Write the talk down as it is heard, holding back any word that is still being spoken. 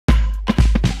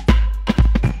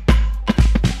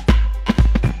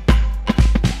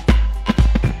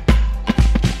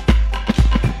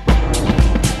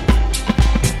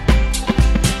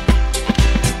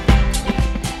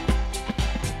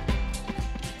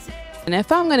And if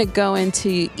I'm going to go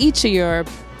into each of your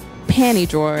panty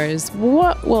drawers,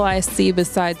 what will I see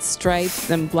besides stripes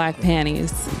and black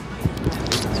panties?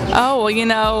 Oh, well, you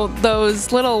know,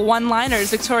 those little one-liners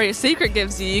Victoria's Secret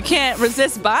gives you, you can't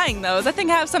resist buying those. I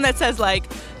think I have some that says like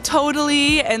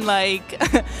totally and like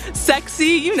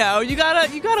sexy, you know, you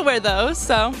gotta wear those,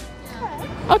 so.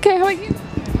 Okay, how about you?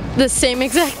 The same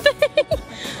exact thing.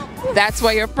 That's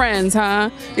why you're friends,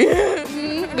 huh?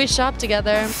 We shop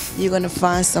together. You're gonna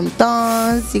find some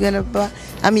thongs, you're gonna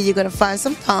find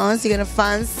some thongs, you're gonna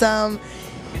find some,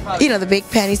 you know, the big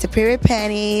panties, the period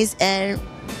panties, and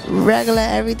regular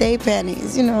everyday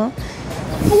panties, you know.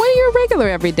 What are your regular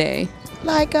everyday?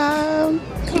 Like,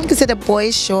 you consider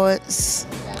Boyshorts,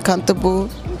 comfortable,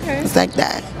 it's like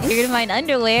that. You're gonna find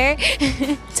underwear.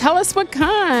 Tell us what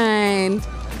kind.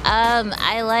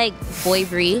 I like boy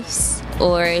briefs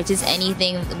or just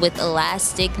anything with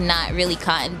elastic, not really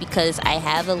cotton, because I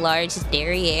have a large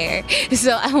derriere,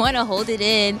 so I want to hold it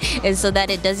in and so that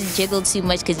it doesn't jiggle too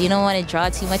much because you don't want to draw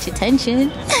too much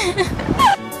attention.